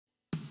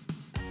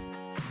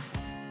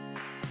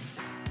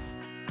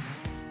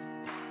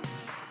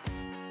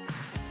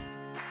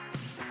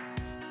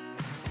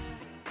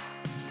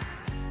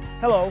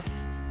Hello,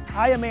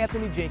 I am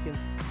Anthony Jenkins,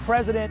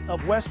 President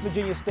of West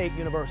Virginia State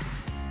University.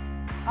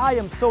 I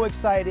am so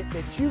excited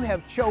that you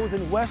have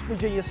chosen West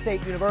Virginia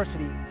State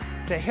University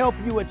to help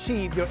you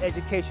achieve your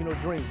educational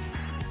dreams.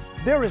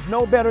 There is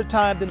no better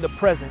time than the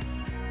present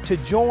to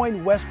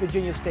join West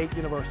Virginia State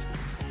University,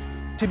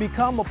 to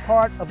become a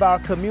part of our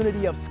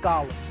community of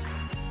scholars,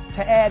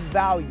 to add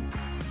value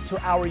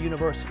to our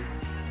university.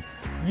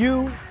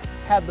 You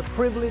have the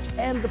privilege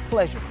and the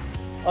pleasure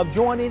of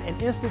joining an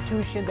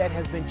institution that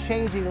has been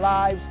changing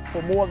lives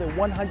for more than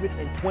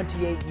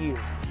 128 years.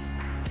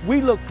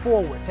 We look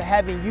forward to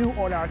having you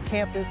on our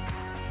campus,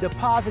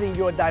 depositing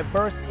your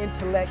diverse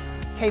intellect,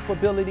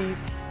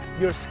 capabilities,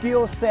 your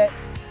skill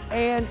sets,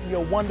 and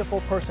your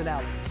wonderful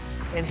personalities,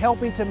 and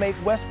helping to make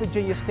West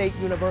Virginia State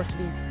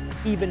University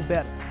even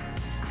better.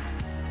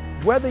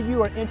 Whether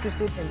you are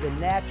interested in the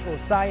natural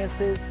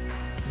sciences,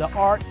 the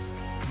arts,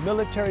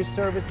 military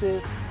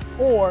services,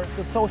 or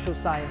the social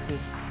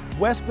sciences,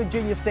 West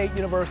Virginia State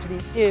University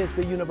is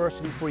the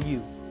university for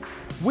you.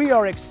 We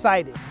are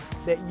excited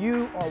that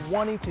you are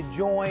wanting to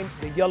join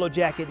the Yellow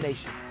Jacket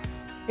Nation.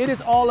 It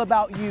is all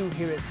about you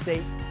here at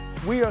State.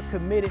 We are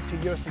committed to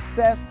your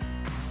success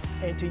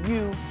and to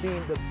you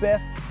being the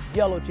best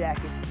Yellow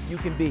Jacket you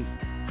can be.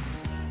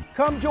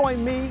 Come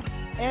join me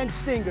and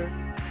Stinger,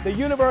 the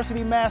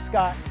university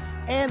mascot,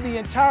 and the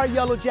entire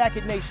Yellow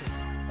Jacket Nation,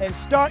 and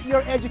start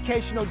your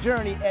educational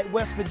journey at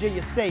West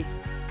Virginia State.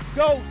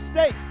 Go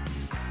State!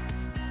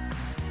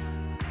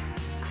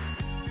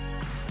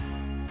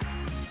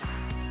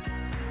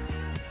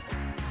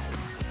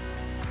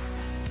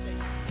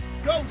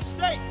 Go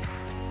State!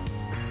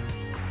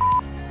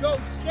 Go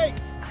State!